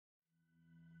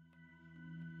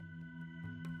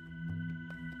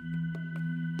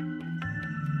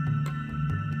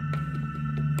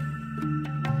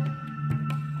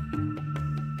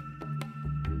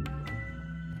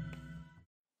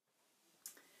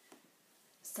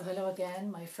So hello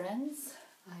again, my friends.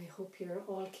 I hope you're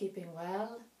all keeping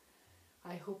well.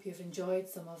 I hope you've enjoyed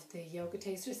some of the yoga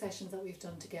taster sessions that we've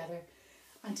done together.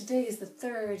 And today is the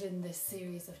third in this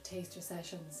series of taster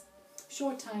sessions.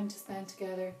 Short time to spend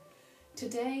together.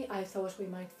 Today I thought we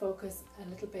might focus a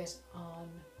little bit on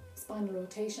spinal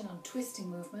rotation, on twisting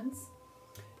movements,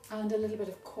 and a little bit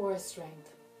of core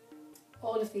strength.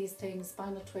 All of these things,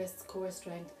 spinal twists, core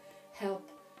strength,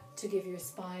 help to give your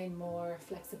spine more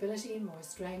flexibility, more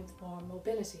strength, more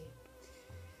mobility.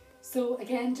 So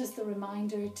again, just a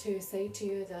reminder to say to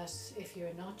you that if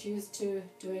you're not used to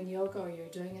doing yoga or you're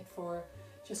doing it for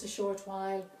just a short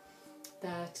while,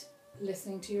 that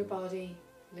listening to your body,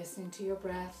 listening to your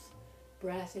breath,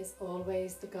 breath is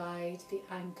always the guide, the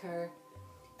anchor,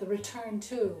 the return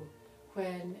to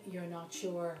when you're not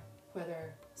sure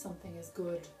whether something is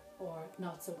good or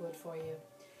not so good for you.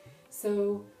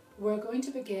 So we're going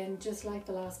to begin just like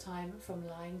the last time from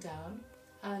lying down,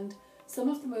 and some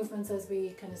of the movements, as we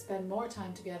kind of spend more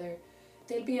time together,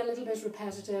 they'll be a little bit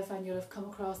repetitive and you'll have come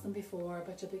across them before,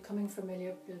 but you'll be becoming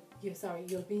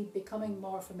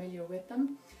more familiar with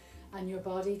them and your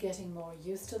body getting more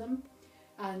used to them,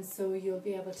 and so you'll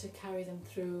be able to carry them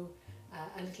through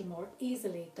a little more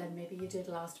easily than maybe you did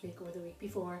last week or the week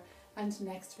before, and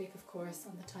next week of course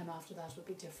and the time after that will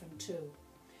be different too.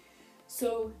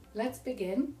 So let's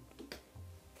begin.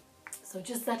 So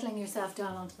just settling yourself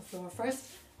down onto the floor first.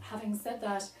 Having said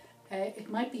that, it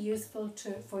might be useful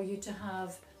for you to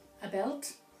have a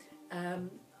belt.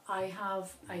 I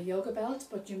have a yoga belt,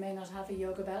 but you may not have a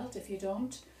yoga belt if you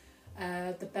don't.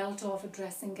 The belt off a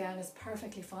dressing gown is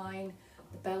perfectly fine.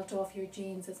 The belt off your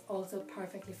jeans is also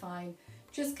perfectly fine.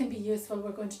 Just can be useful.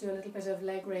 We're going to do a little bit of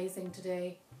leg raising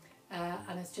today,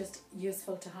 and it's just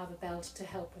useful to have a belt to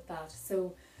help with that.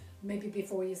 So maybe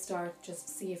before you start, just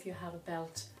see if you have a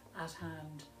belt at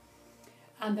hand.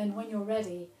 And then when you're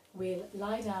ready, we'll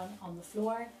lie down on the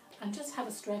floor and just have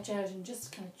a stretch out and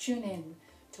just kind of tune in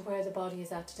to where the body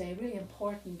is at today. Really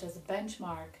important as a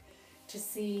benchmark to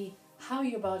see how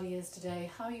your body is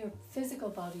today, how your physical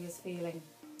body is feeling,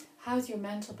 how's your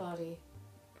mental body,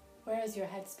 where is your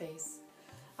headspace,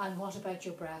 and what about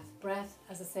your breath. Breath,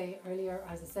 as I said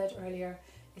earlier,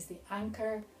 is the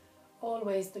anchor,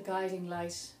 always the guiding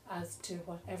light as to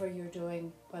whatever you're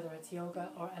doing, whether it's yoga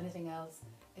or anything else.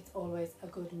 It's always a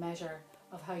good measure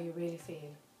of how you really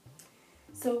feel.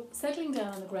 So settling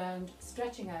down on the ground,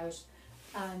 stretching out,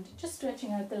 and just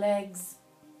stretching out the legs,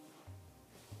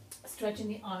 stretching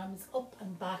the arms up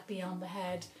and back beyond the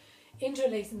head,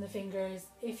 interlacing the fingers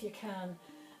if you can,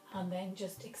 and then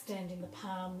just extending the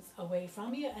palms away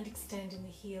from you and extending the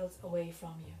heels away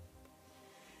from you.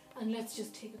 And let's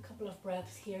just take a couple of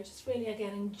breaths here, just really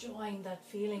again enjoying that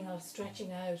feeling of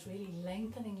stretching out, really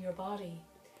lengthening your body,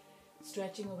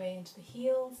 stretching away into the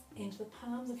heels, into the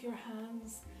palms of your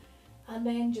hands, and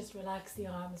then just relax the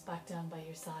arms back down by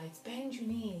your sides. Bend your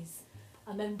knees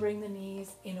and then bring the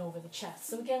knees in over the chest.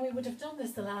 So again, we would have done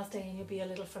this the last day and you'll be a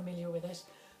little familiar with it.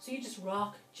 So you just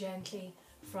rock gently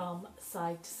from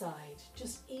side to side,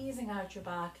 just easing out your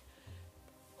back,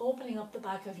 opening up the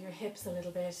back of your hips a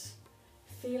little bit,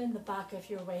 feeling the back of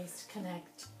your waist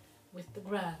connect with the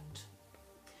ground.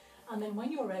 And then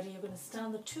when you're ready, you're going to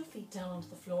stand the 2 feet down onto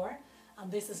the floor,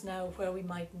 and this is now where we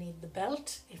might need the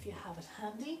belt if you have it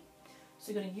handy.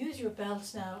 So you're going to use your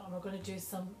belt now, and we're going to do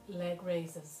some leg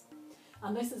raises.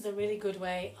 And this is a really good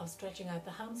way of stretching out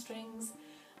the hamstrings,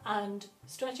 and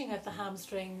stretching out the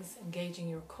hamstrings, engaging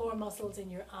your core muscles in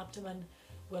your abdomen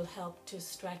will help to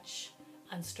stretch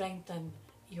and strengthen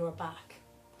your back.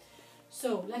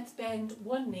 So let's bend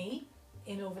one knee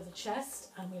in over the chest,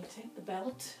 and we'll take the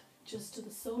belt just to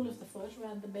the sole of the foot,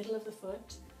 around the middle of the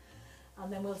foot,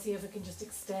 and then we'll see if we can just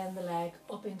extend the leg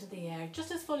up into the air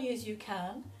just as fully as you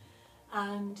can.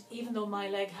 And even though my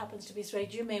leg happens to be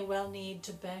straight, you may well need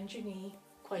to bend your knee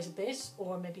quite a bit,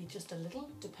 or maybe just a little,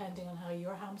 depending on how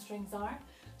your hamstrings are.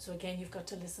 So again, you've got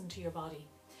to listen to your body.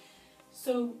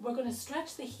 So we're going to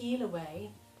stretch the heel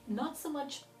away, not so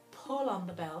much pull on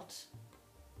the belt.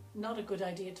 Not a good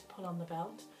idea to pull on the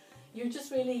belt. You're just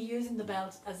really using the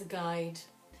belt as a guide,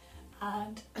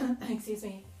 and excuse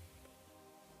me,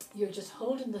 you're just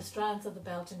holding the strands of the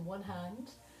belt in one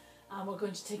hand, and we're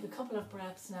going to take a couple of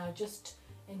breaths now, just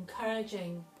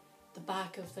encouraging the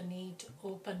back of the knee to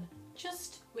open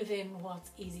just within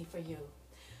what's easy for you.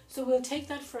 So we'll take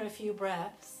that for a few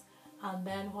breaths, and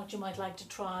then what you might like to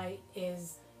try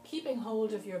is keeping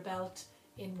hold of your belt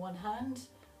in one hand,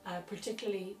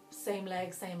 particularly same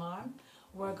leg, same arm.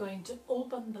 We're going to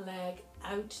open the leg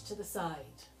out to the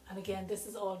side. And again, this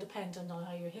is all dependent on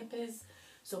how your hip is.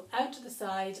 So out to the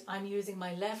side, I'm using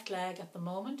my left leg at the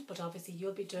moment, but obviously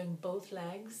you'll be doing both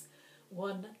legs,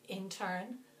 one in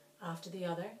turn after the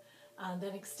other, and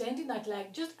then extending that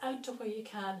leg just out to where you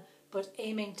can, but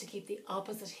aiming to keep the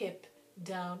opposite hip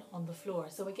down on the floor.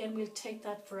 So again, we'll take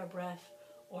that for a breath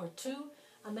or two,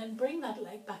 and then bring that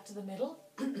leg back to the middle,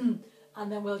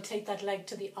 and then we'll take that leg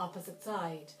to the opposite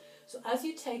side. So as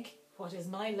you take what is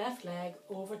my left leg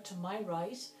over to my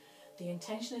right, the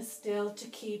intention is still to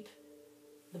keep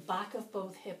the back of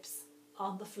both hips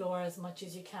on the floor as much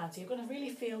as you can. So you're going to really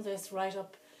feel this right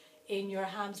up in your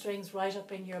hamstrings, right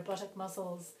up in your buttock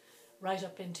muscles, right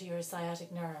up into your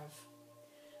sciatic nerve.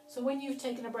 So when you've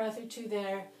taken a breath or two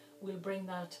there, we'll bring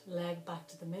that leg back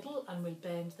to the middle and we'll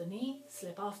bend the knee,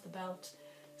 slip off the belt,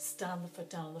 stand the foot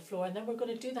down on the floor, and then we're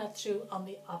going to do that through on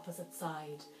the opposite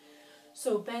side.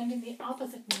 So bending the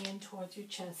opposite knee in towards your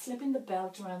chest, slipping the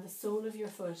belt around the sole of your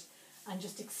foot, and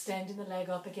just extending the leg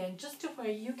up again, just to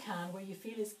where you can, where you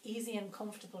feel is easy and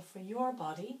comfortable for your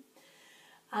body,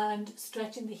 and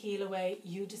stretching the heel away.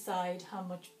 You decide how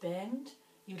much bend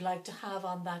you'd like to have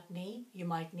on that knee. You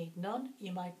might need none,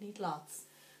 you might need lots.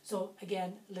 So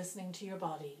again, listening to your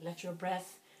body, let your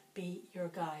breath be your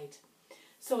guide.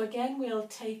 So again, we'll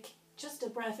take just a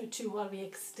breath or two while we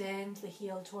extend the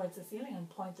heel towards the ceiling and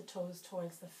point the toes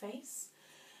towards the face.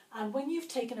 And when you've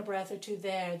taken a breath or two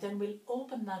there, then we'll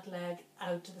open that leg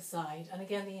out to the side. And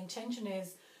again, the intention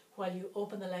is, while you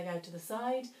open the leg out to the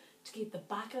side, to keep the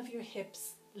back of your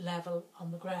hips level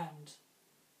on the ground.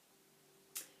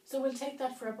 So we'll take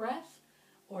that for a breath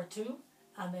or two,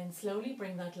 and then slowly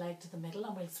bring that leg to the middle,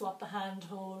 and we'll swap the hand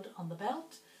hold on the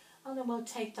belt, and then we'll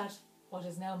take that, what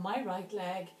is now my right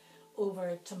leg,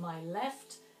 over to my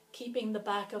left, keeping the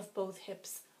back of both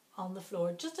hips on the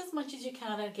floor just as much as you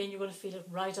can. And again, you're going to feel it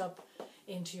right up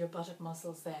into your buttock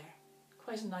muscles there.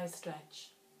 Quite a nice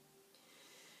stretch.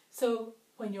 So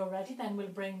when you're ready, then we'll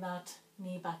bring that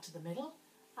knee back to the middle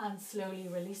and slowly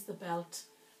release the belt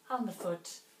and the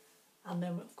foot, and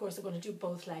then of course we're going to do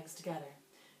both legs together.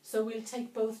 So we'll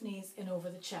take both knees in over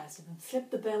the chest, and then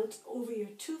slip the belt over your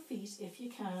 2 feet if you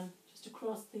can, just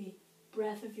across the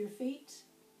breadth of your feet,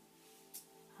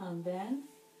 and then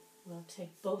we'll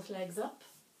take both legs up.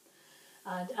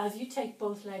 And as you take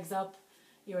both legs up,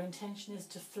 your intention is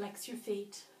to flex your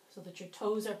feet so that your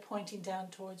toes are pointing down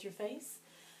towards your face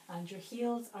and your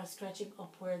heels are stretching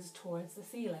upwards towards the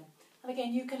ceiling. And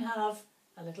again, you can have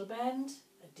a little bend,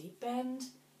 a deep bend,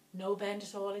 no bend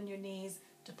at all in your knees,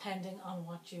 depending on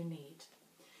what you need.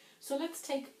 So let's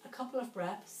take a couple of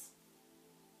breaths.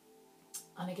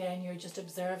 And again, you're just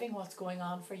observing what's going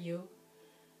on for you,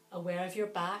 aware of your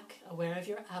back, aware of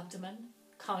your abdomen,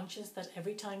 conscious that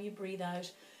every time you breathe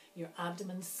out, your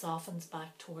abdomen softens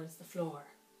back towards the floor.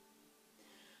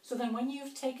 So then when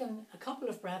you've taken a couple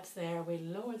of breaths there, we'll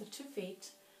lower the 2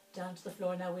 feet down to the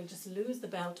floor. Now we'll just lose the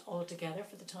belt altogether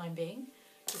for the time being.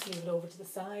 Just leave it over to the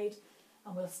side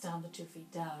and we'll stand the 2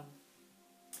 feet down.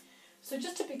 So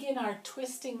just to begin our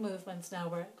twisting movements now,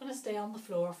 we're going to stay on the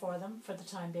floor for them for the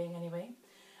time being anyway.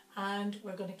 And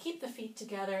we're going to keep the feet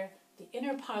together, the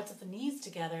inner parts of the knees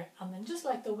together, and then just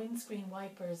like the windscreen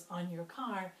wipers on your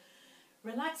car,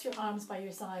 relax your arms by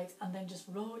your sides and then just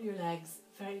roll your legs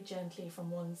very gently from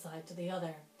one side to the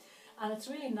other. And it's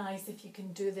really nice if you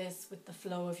can do this with the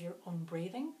flow of your own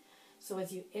breathing. So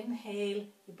as you inhale,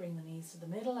 you bring the knees to the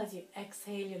middle. As you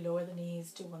exhale, you lower the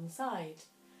knees to one side.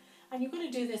 And you're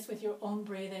going to do this with your own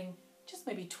breathing, just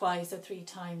maybe 2 or 3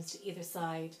 times to either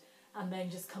side, and then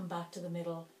just come back to the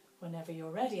middle whenever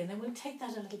you're ready. And then we'll take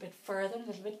that a little bit further, a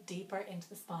little bit deeper into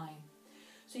the spine.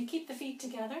 So you keep the feet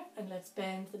together and let's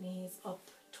bend the knees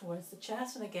up towards the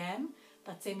chest. And again,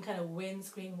 that same kind of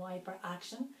windscreen wiper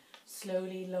action,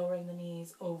 slowly lowering the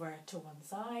knees over to one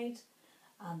side.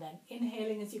 And then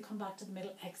inhaling as you come back to the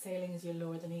middle, exhaling as you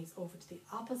lower the knees over to the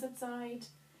opposite side,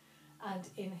 and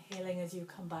inhaling as you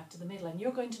come back to the middle. And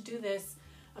you're going to do this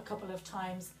a couple of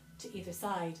times to either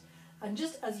side. And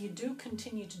just as you do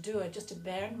continue to do it, just to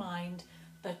bear in mind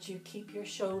that you keep your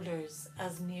shoulders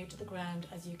as near to the ground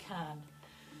as you can.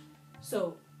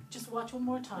 So just watch one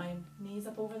more time, knees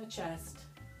up over the chest,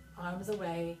 arms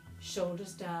away,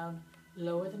 shoulders down,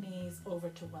 lower the knees over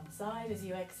to one side as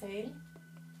you exhale.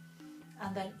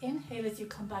 And then inhale as you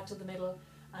come back to the middle,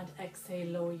 and exhale,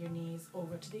 lower your knees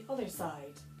over to the other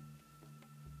side.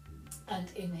 And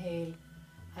inhale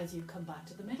as you come back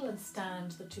to the middle and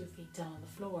stand the 2 feet down on the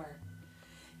floor.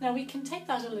 Now we can take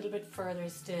that a little bit further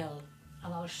still,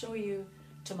 and I'll show you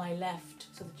to my left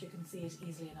so that you can see it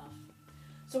easily enough.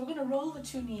 So we're going to roll the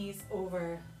 2 knees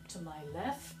over to my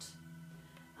left,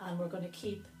 and we're going to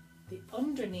keep the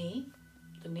under knee,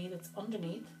 the knee that's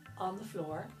underneath, on the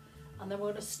floor, and then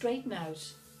we're going to straighten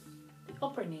out the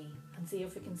upper knee and see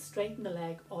if we can straighten the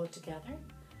leg all together,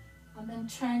 and then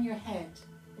turn your head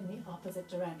in the opposite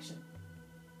direction.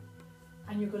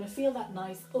 And you're going to feel that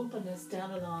nice openness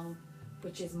down along,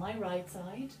 which is my right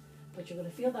side, but you're going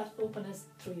to feel that openness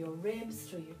through your ribs,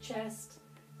 through your chest,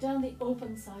 down the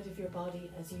open side of your body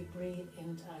as you breathe in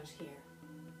and out here.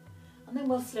 And then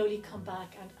we'll slowly come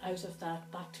back and out of that,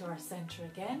 back to our center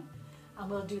again, and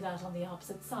we'll do that on the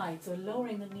opposite side. So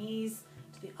lowering the knees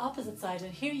to the opposite side,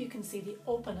 and here you can see the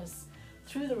openness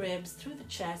through the ribs, through the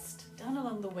chest, down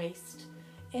along the waist,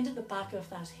 into the back of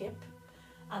that hip,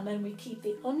 and then we keep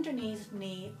the underneath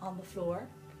knee on the floor,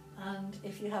 and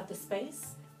if you have the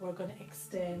space, we're going to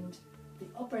extend the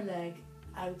upper leg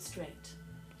out straight,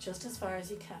 just as far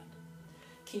as you can,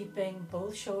 keeping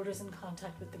both shoulders in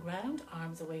contact with the ground,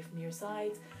 arms away from your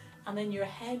sides, and then your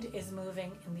head is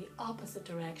moving in the opposite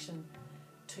direction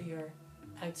to your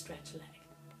outstretched leg.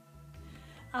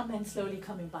 And then slowly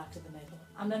coming back to the middle.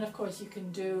 And then of course you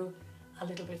can do a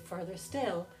little bit further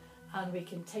still, and we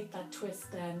can take that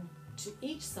twist then to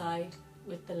each side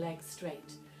with the legs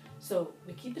straight. So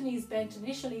we keep the knees bent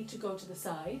initially to go to the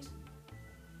side,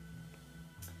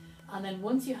 and then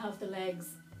once you have the legs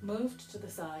moved to the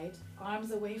side,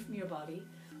 arms away from your body,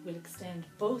 we'll extend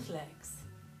both legs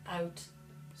out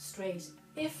straight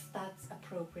if that's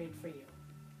appropriate for you.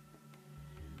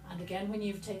 And again, when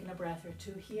you've taken a breath or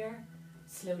two here,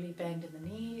 slowly bend in the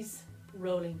knees,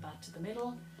 rolling back to the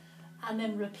middle, and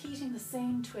then repeating the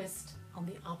same twist on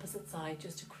the opposite side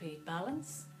just to create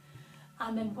balance.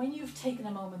 And then when you've taken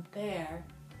a moment there,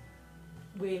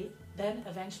 we'll then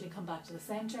eventually come back to the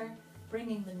center,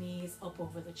 bringing the knees up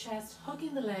over the chest,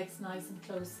 hugging the legs nice and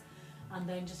close, and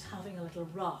then just having a little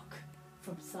rock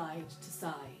from side to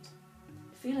side.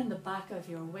 Feeling the back of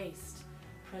your waist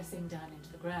pressing down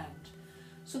into the ground.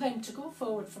 So then to go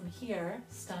forward from here,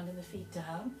 standing the feet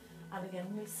down, and again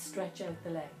we'll stretch out the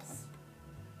legs.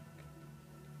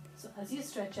 So as you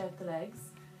stretch out the legs,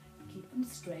 keep them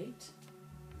straight,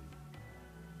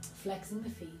 flexing the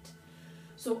feet.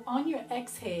 So on your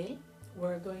exhale,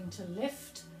 we're going to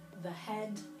lift the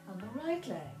head and the right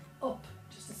leg up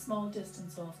just a small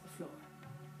distance off the floor.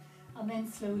 And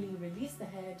then slowly release the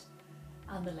head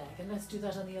and the leg. And let's do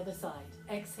that on the other side.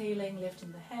 Exhaling,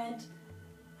 lifting the head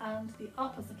and the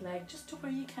opposite leg just to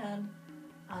where you can,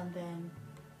 and then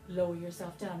lower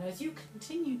yourself down. Now, as you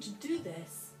continue to do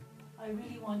this, I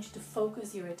really want you to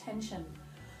focus your attention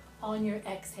on your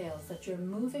exhales, that you're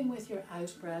moving with your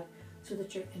out breath so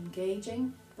that you're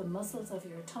engaging the muscles of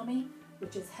your tummy,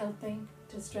 which is helping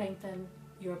to strengthen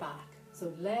your back.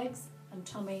 So legs and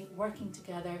tummy working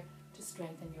together to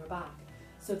strengthen your back.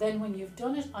 So then when you've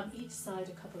done it on each side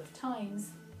a couple of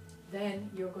times, then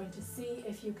you're going to see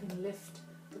if you can lift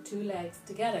the two legs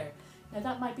together. Now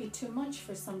that might be too much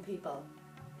for some people,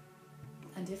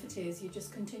 and if it is, you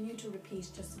just continue to repeat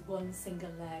just one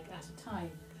single leg at a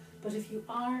time. But if you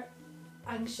are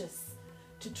anxious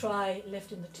to try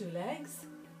lifting the two legs,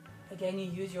 again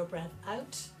you use your breath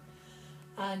out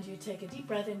and you take a deep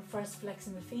breath in first,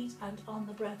 flexing the feet, and on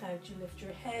the breath out you lift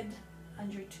your head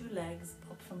and your two legs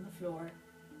up from the floor,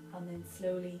 and then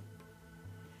slowly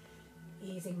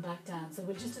easing back down. So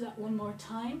we'll just do that one more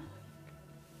time.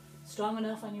 Strong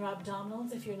enough on your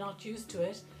abdominals if you're not used to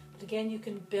it, but again you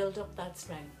can build up that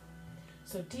strength.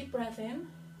 So deep breath in,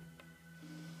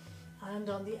 and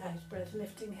on the out breath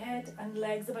lifting head and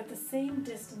legs about the same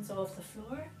distance off the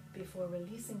floor before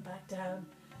releasing back down.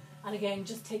 And again,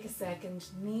 just take a second,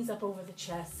 knees up over the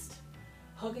chest,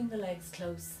 hugging the legs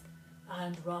close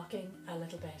and rocking a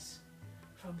little bit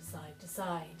from side to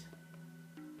side.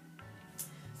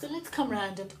 So let's come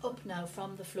round and up now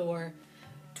from the floor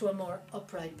to a more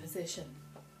upright position.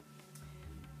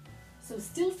 So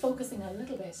still focusing a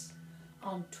little bit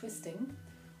on twisting,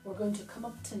 we're going to come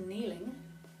up to kneeling,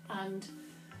 and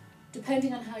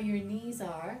depending on how your knees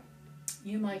are,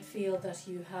 you might feel that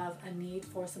you have a need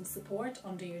for some support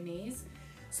under your knees.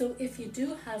 So if you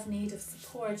do have need of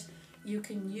support, you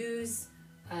can use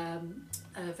a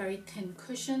very thin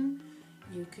cushion,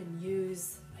 you can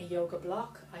use a yoga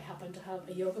block. I happen to have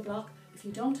a yoga block. If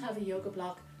you don't have a yoga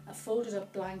block, a folded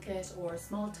up blanket or a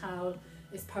small towel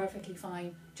is perfectly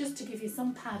fine, just to give you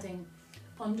some padding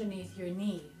underneath your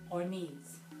knee or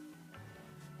knees.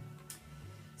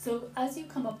 So as you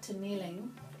come up to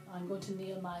kneeling, I'm going to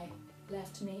kneel my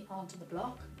left knee onto the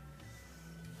block,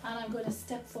 and I'm going to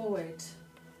step forward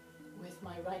with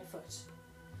my right foot.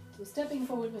 So stepping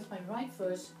forward with my right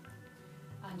foot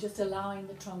and just allowing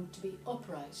the trunk to be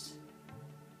upright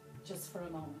just for a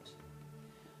moment.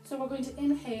 So we're going to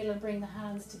inhale and bring the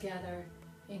hands together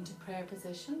into prayer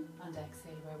position, and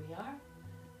exhale where we are.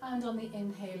 And on the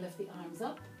inhale, lift the arms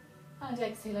up And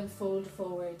exhale and fold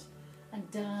forward and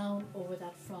down over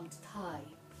that front thigh.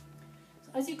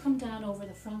 So as you come down over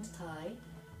the front thigh,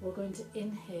 we're going to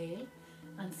inhale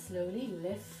and slowly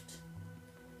lift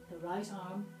the right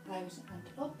arm out and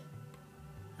up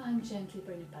and gently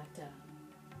bring it back down.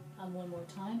 And one more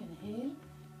time, inhale,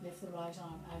 lift the right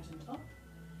arm out and up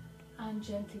and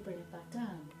gently bring it back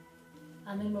down.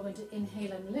 And then we're going to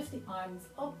inhale and lift the arms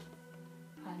up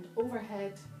and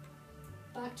overhead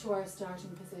back to our starting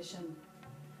position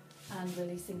and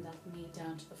releasing that knee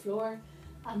down to the floor,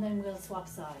 and then we'll swap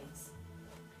sides.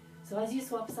 So as you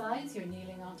swap sides, you're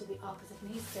kneeling onto the opposite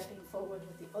knee, stepping forward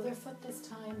with the other foot this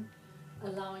time,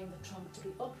 allowing the trunk to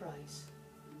be upright,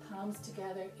 palms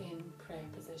together in prayer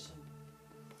position.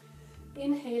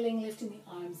 Inhaling, lifting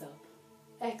the arms up.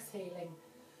 Exhaling,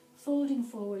 folding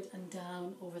forward and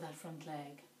down over that front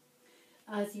leg.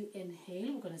 As you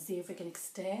inhale, we're going to see if we can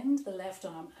extend the left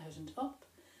arm out and up,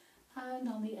 and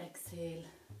on the exhale,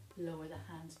 lower the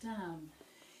hand down.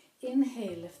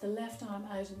 Inhale, lift the left arm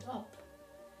out and up.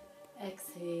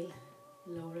 Exhale,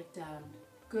 lower it down.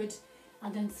 Good.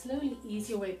 And then slowly ease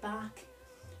your way back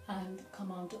and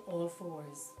come onto all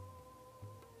fours.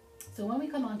 So when we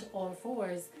come onto all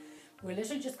fours, we're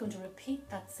literally just going to repeat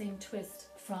that same twist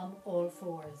from all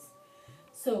fours.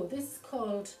 So this is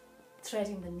called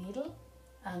threading the needle,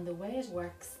 and the way it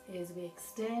works is we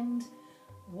extend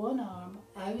one arm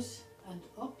out and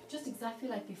up, just exactly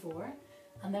like before,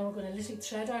 and then we're going to literally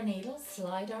thread our needle,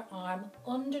 slide our arm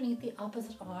underneath the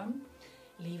opposite arm,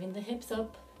 leaving the hips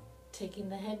up, taking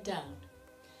the head down.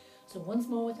 So once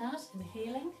more with that,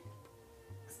 inhaling,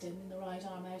 extending the right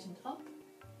arm out and up,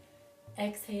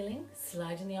 exhaling,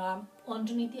 sliding the arm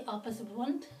underneath the opposite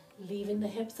one, leaving the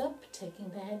hips up, taking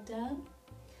the head down,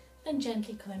 then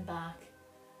gently coming back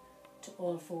to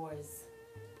all fours.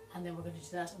 And then we're going to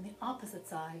do that on the opposite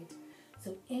side.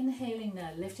 So inhaling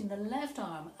now, lifting the left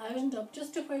arm out and up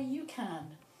just to where you can,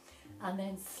 and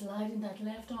then sliding that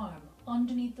left arm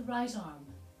underneath the right arm,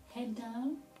 head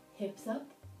down, hips up,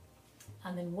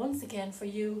 and then once again for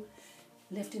you,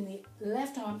 lifting the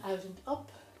left arm out and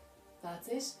up, that's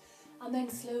it, and then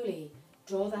slowly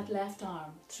draw that left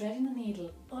arm, threading the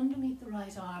needle underneath the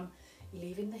right arm,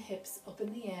 leaving the hips up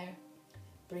in the air,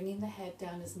 bringing the head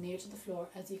down as near to the floor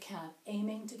as you can,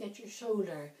 aiming to get your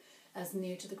shoulder as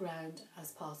near to the ground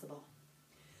as possible.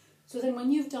 So then when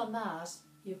you've done that,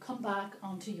 you come back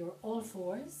onto your all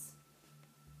fours,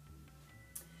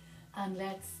 and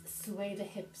let's sway the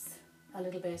hips a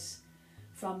little bit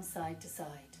from side to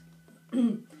side.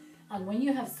 And when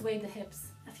you have swayed the hips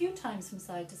a few times from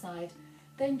side to side,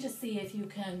 then just see if you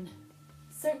can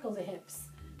circle the hips,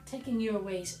 taking your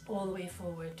weight all the way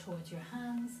forward towards your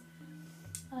hands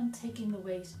and taking the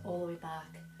weight all the way back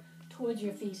towards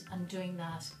your feet, and doing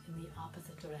that in the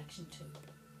opposite direction too.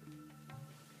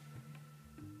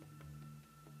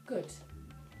 Good.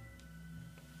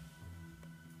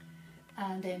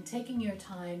 And then taking your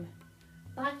time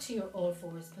back to your all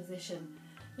fours position,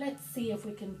 let's see if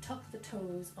we can tuck the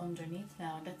toes underneath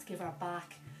now. Let's give our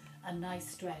back a nice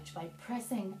stretch by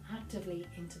pressing actively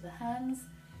into the hands,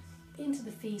 into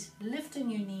the feet,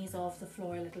 lifting your knees off the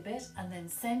floor a little bit, and then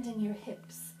sending your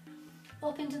hips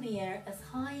up into the air as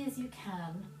high as you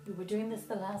can. We were doing this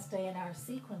the last day in our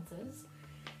sequences.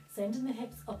 Sending the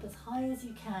hips up as high as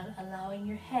you can, allowing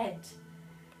your head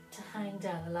to hang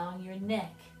down, allowing your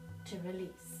neck to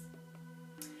release.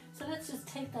 So let's just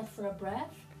take that for a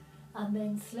breath, and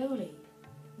then slowly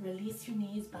release your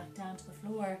knees back down to the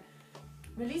floor.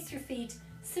 Release your feet,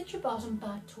 sit your bottom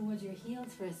back towards your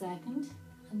heels for a second,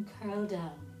 and curl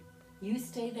down. You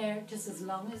stay there just as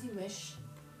long as you wish,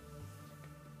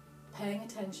 paying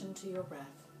attention to your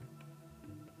breath.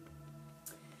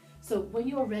 So when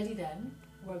you're ready then,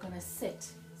 we're going to sit.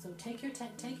 So take your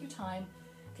time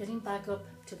getting back up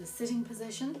to the sitting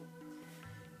position,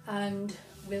 and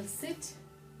we'll sit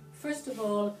first of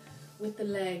all with the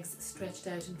legs stretched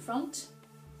out in front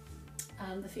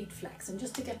and the feet flexed. And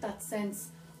just to get that sense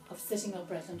of sitting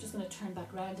upright, I'm just going to turn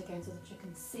back round again so that you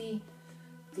can see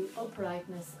the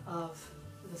uprightness of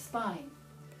the spine.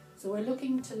 So we're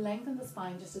looking to lengthen the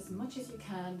spine just as much as you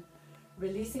can,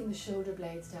 releasing the shoulder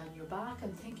blades down your back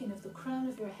and thinking of the crown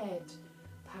of your head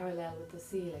parallel with the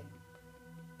ceiling.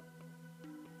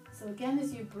 So again,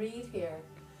 as you breathe here,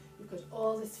 you've got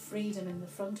all this freedom in the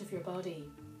front of your body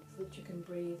so that you can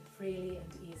breathe freely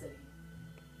and easily.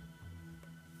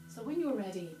 So when you're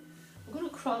ready, we're going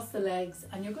to cross the legs,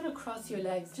 and you're going to cross your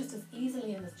legs just as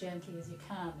easily and as gently as you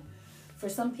can. For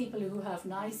some people who have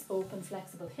nice, open,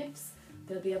 flexible hips,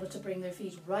 they'll be able to bring their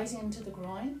feet right into the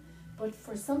groin. But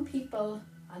for some people,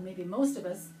 and maybe most of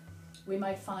us, we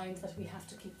might find that we have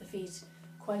to keep the feet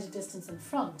quite a distance in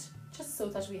front just so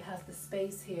that we have the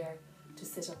space here to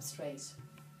sit up straight.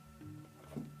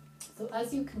 So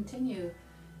as you continue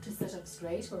to sit up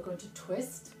straight, we're going to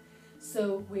twist.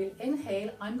 So we'll inhale.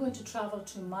 I'm going to travel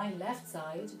to my left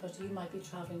side, but you might be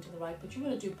traveling to the right, but you're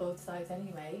going to do both sides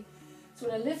anyway. So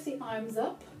we're going to lift the arms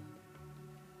up,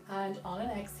 and on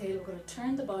an exhale, we're going to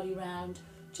turn the body round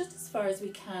just as far as we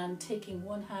can, taking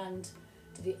one hand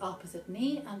to the opposite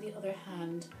knee and the other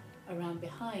hand around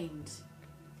behind.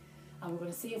 And we're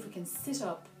going to see if we can sit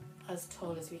up as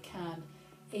tall as we can,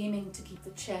 aiming to keep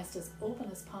the chest as open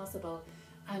as possible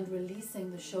and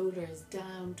releasing the shoulders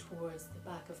down towards the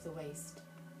back of the waist.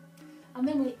 And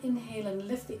then we'll inhale and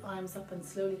lift the arms up and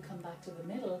slowly come back to the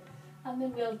middle, and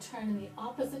then we'll turn in the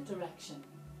opposite direction,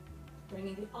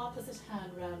 bringing the opposite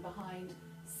hand round behind,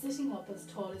 sitting up as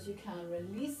tall as you can,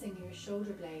 releasing your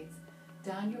shoulder blades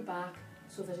down your back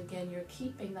so that again you're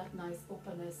keeping that nice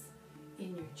openness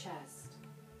in your chest.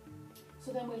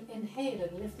 So then we'll inhale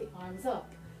and lift the arms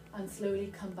up and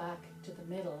slowly come back to the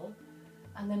middle,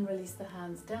 and then release the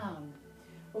hands down.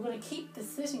 We're going to keep the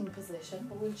sitting position,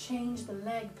 but we'll change the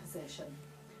leg position.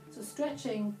 So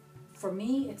stretching, for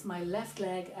me, it's my left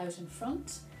leg out in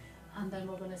front, and then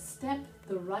we're going to step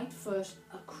the right foot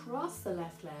across the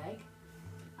left leg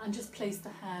and just place the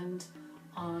hand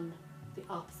on the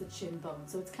opposite shin bone.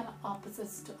 So it's kind of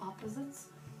opposites to opposites.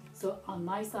 So on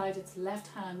my side, it's left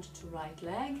hand to right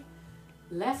leg,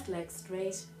 left leg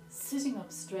straight, sitting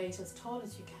up straight as tall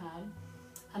as you can.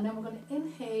 And then we're going to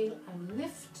inhale and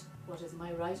lift what is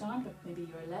my right arm, but maybe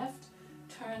your left.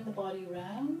 Turn the body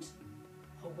round,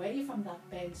 away from that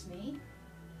bent knee.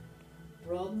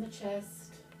 Broaden the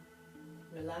chest,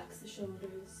 relax the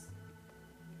shoulders,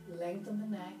 lengthen the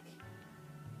neck,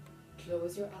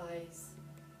 close your eyes,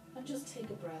 and just take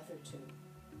a breath or two.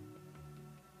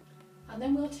 And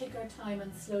then we'll take our time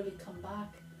and slowly come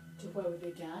back to where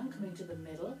we began, coming to the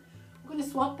middle. We're going to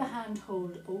swap the hand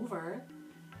hold over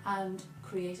and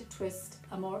create a twist,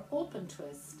 a more open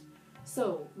twist.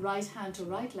 So right hand to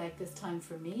right leg this time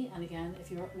for me, and again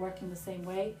if you're working the same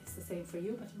way it's the same for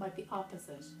you, but it might be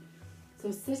opposite.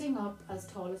 So sitting up as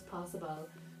tall as possible,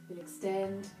 we'll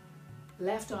extend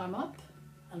left arm up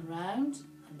and round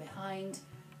and behind,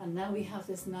 and now we have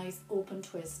this nice open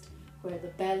twist where the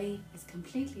belly is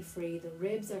completely free, the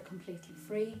ribs are completely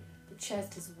free, the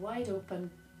chest is wide open,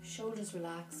 shoulders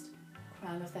relaxed,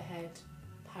 crown of the head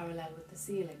parallel with the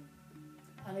ceiling.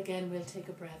 And again we'll take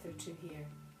a breath or two here.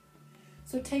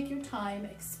 So take your time,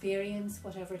 experience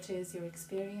whatever it is you're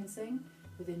experiencing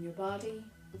within your body,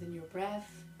 within your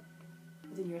breath,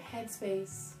 within your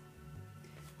headspace.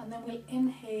 And then we'll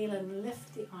inhale and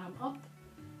lift the arm up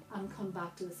and come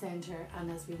back to the center.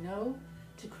 And as we know,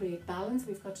 to create balance,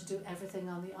 we've got to do everything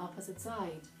on the opposite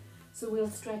side. So we'll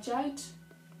stretch out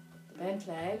the bent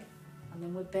leg, and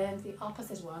then we'll bend the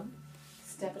opposite one.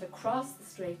 Step it across the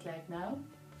straight leg now.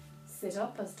 Sit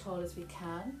up as tall as we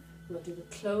can. We'll do the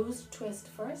closed twist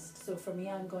first. So for me,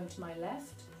 I'm going to my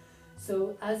left.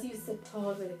 So as you sit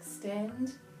tall, we'll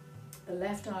extend the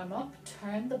left arm up,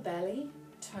 turn the belly,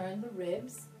 turn the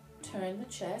ribs, turn the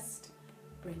chest,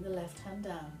 bring the left hand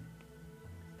down.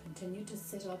 Continue to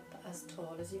sit up as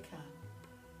tall as you can.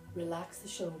 Relax the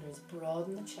shoulders,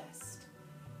 broaden the chest,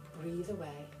 breathe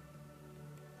away.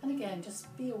 And again,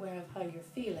 just be aware of how you're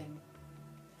feeling.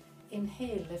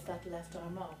 Inhale, lift that left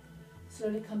arm up.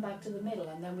 Slowly come back to the middle,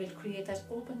 and then we'll create that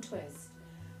open twist.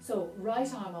 So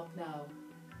right arm up now,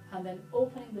 and then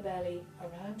opening the belly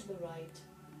around to the right.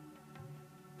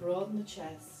 Broaden the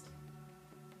chest.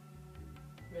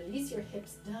 Release your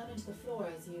hips down into the floor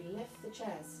as you lift the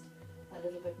chest a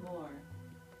little bit more.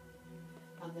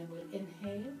 And then we'll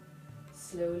inhale,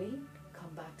 slowly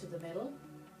come back to the middle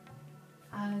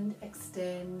and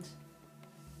extend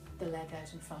the leg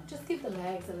out in front. Just give the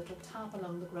legs a little tap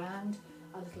along the ground,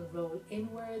 a little roll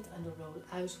inwards and a roll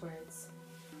outwards.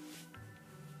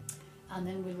 And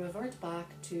then we'll revert back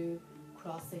to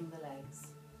crossing the legs.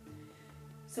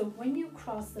 So when you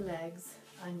cross the legs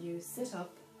and you sit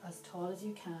up as tall as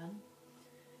you can,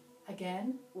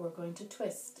 again, we're going to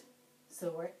twist.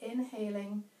 So we're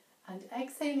inhaling and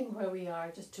exhaling where we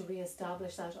are just to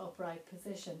re-establish that upright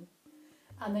position.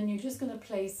 And then you're just going to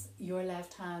place your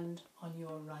left hand on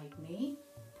your right knee.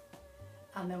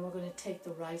 And then we're going to take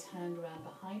the right hand around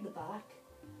behind the back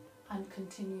and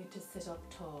continue to sit up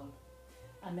tall.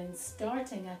 And then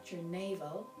starting at your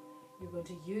navel, you're going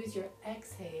to use your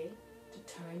exhale to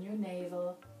turn your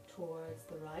navel towards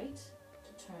the right,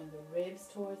 to turn the ribs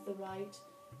towards the right,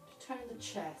 to turn the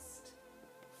chest,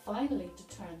 finally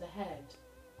to turn the head.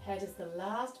 Head is the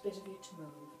last bit of you to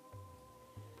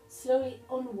move. Slowly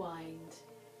unwind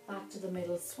back to the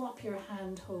middle, swap your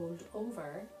hand hold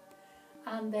over,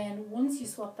 And then once you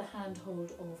swap the hand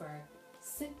hold over,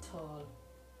 sit tall,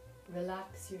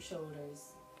 relax your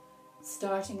shoulders.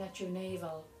 Starting at your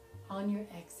navel, on your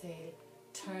exhale,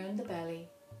 turn the belly,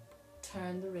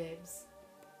 turn the ribs,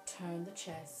 turn the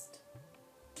chest,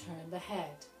 turn the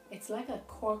head. It's like a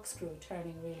corkscrew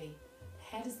turning really.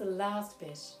 The head is the last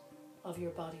bit of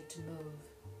your body to move.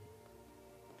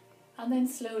 And then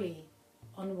slowly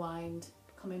unwind,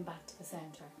 coming back to the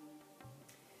center.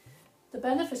 The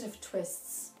benefit of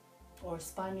twists or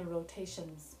spinal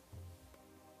rotations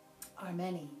are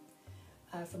many.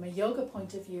 From a yoga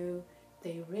point of view,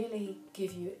 they really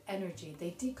give you energy.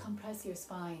 They decompress your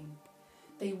spine.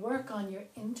 They work on your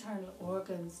internal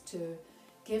organs to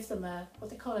give them what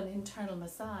they call an internal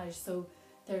massage. So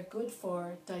they're good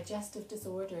for digestive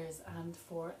disorders and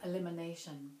for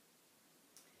elimination.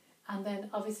 And then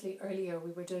obviously earlier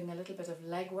we were doing a little bit of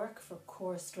leg work for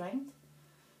core strength.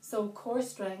 So core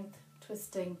strength,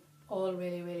 twisting, all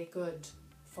really, really good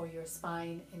for your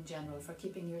spine in general, for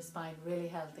keeping your spine really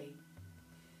healthy.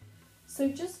 So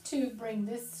just to bring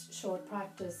this short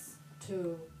practice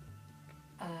to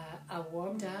a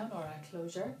warm down or a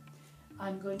closure,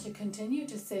 I'm going to continue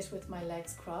to sit with my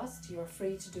legs crossed. You're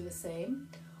free to do the same,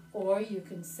 or you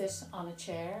can sit on a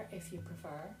chair if you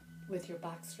prefer, with your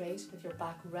back straight, with your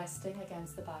back resting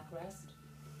against the backrest.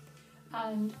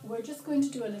 And we're just going to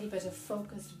do a little bit of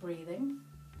focused breathing.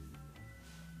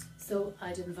 So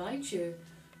I'd invite you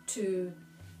to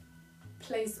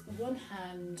place one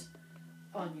hand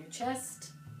on your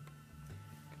chest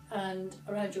and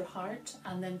around your heart,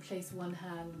 and then place one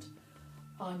hand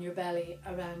on your belly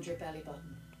around your belly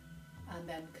button, and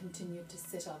then continue to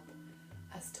sit up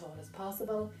as tall as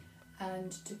possible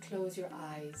and to close your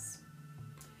eyes.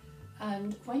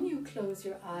 And when you close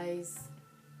your eyes,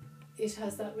 it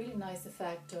has that really nice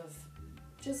effect of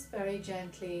just very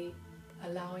gently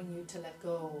allowing you to let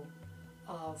go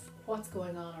of what's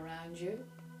going on around you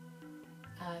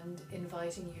and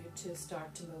inviting you to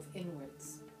start to move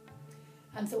inwards.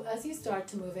 And so as you start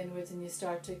to move inwards and you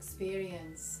start to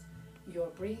experience your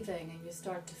breathing and you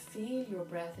start to feel your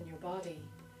breath in your body,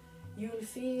 you'll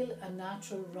feel a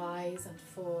natural rise and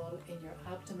fall in your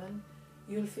abdomen.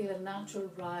 You'll feel a natural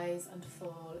rise and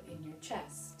fall in your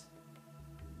chest.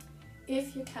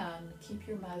 If you can, keep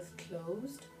your mouth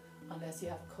closed, unless you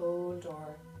have a cold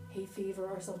or hay fever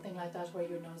or something like that where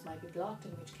your nose might be blocked,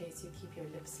 in which case you keep your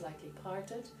lips slightly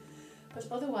parted. But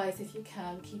otherwise, if you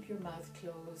can, keep your mouth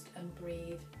closed and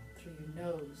breathe through your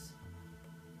nose.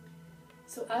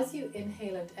 So as you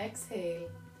inhale and exhale,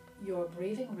 your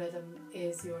breathing rhythm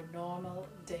is your normal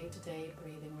day-to-day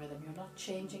breathing rhythm. You're not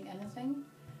changing anything.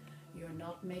 You're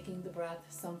not making the breath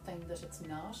something that it's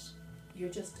not. You're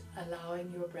just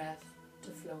allowing your breath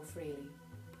to flow freely.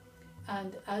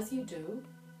 And as you do,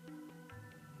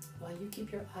 while you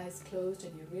keep your eyes closed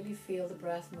and you really feel the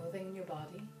breath moving in your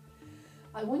body,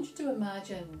 I want you to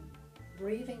imagine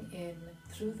breathing in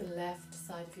through the left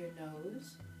side of your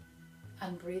nose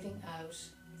and breathing out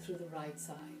through the right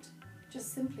side.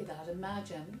 Just simply that.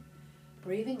 Imagine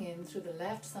breathing in through the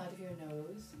left side of your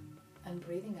nose and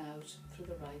breathing out through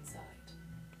the right side.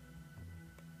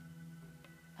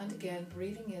 And again,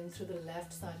 breathing in through the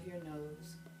left side of your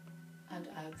nose and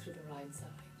out through the right side.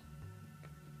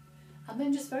 And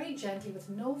then just very gently, with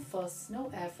no fuss,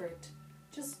 no effort,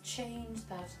 just change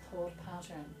that thought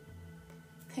pattern.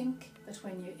 Think that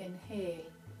when you inhale,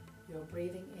 you're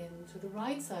breathing in through the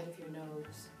right side of your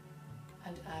nose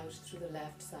and out through the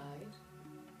left side,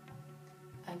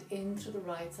 and in through the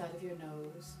right side of your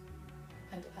nose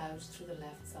and out through the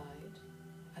left side,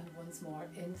 and once more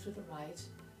in through the right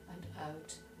and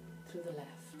out through the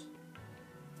left.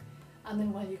 And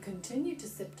then while you continue to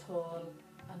sit tall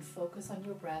and focus on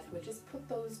your breath, we'll just put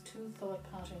those two thought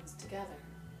patterns together.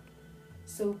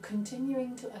 So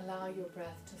continuing to allow your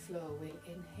breath to flow, we'll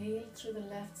inhale through the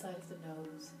left side of the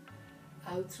nose,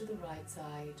 out through the right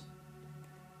side,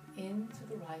 in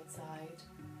through the right side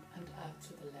and out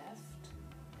through the left.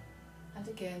 And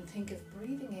again, think of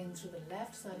breathing in through the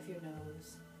left side of your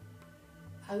nose,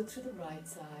 out through the right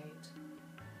side,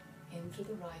 in through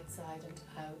the right side and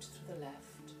out through the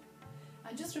left.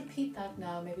 And just repeat that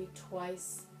now, maybe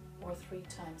twice or 3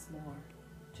 times more.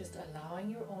 Just allowing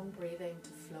your own breathing to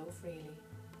flow freely.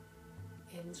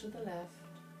 In through the left,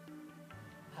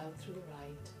 out through the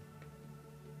right,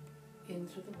 in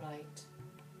through the right,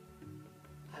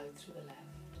 out through the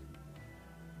left,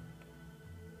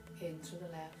 in through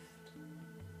the left,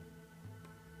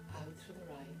 out through the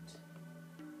right,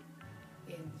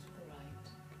 in through the right,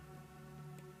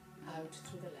 out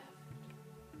through the left.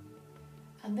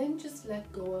 And then just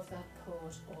let go of that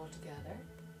thought altogether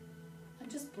and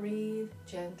just breathe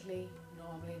gently,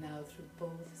 normally now through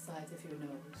both sides of your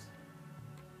nose.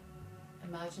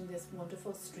 Imagine this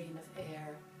wonderful stream of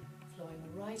air flowing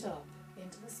right up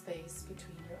into the space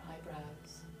between your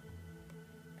eyebrows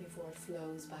before it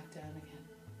flows back down again.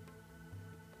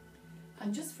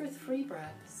 And just for 3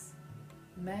 breaths,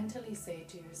 mentally say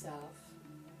to yourself,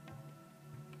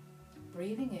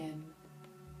 breathing in,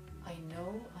 I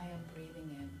know I am breathing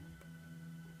in.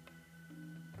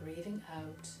 Breathing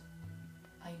out,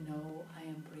 I know I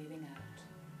am breathing out.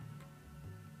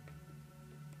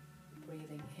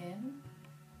 Breathing in,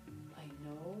 I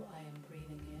know I am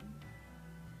breathing in.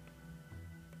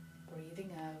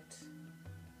 Breathing out,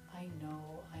 I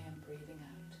know I am breathing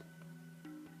out.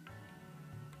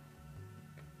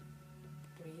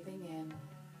 Breathing in,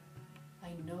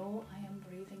 I know I am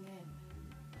breathing in.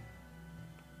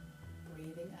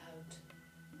 Breathing out,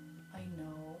 I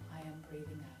know I am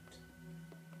breathing out.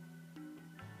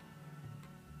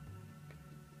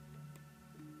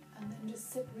 And then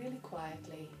just sit really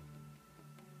quietly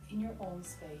in your own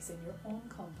space, in your own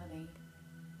company,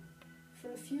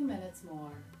 for a few minutes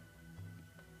more.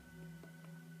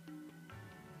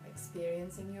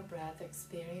 Experiencing your breath,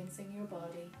 experiencing your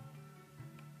body,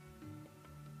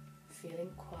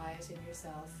 feeling quiet in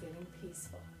yourself, feeling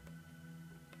peaceful.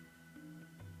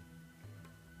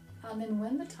 And then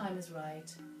when the time is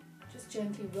right, just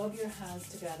gently rub your hands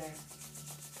together.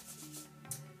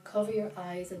 Cover your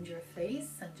eyes and your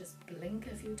face and just blink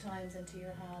a few times into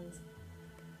your hands,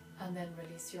 and then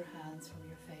release your hands from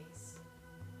your face.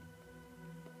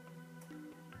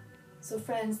 So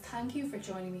friends, thank you for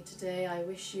joining me today. I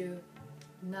wish you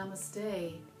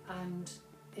namaste and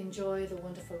enjoy the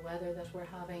wonderful weather that we're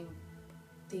having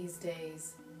these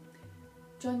days.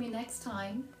 Join me next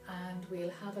time and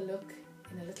we'll have a look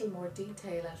in a little more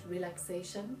detail at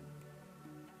relaxation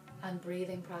and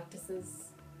breathing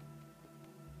practices.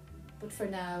 But for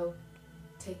now,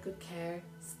 take good care,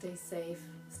 stay safe,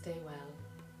 stay well.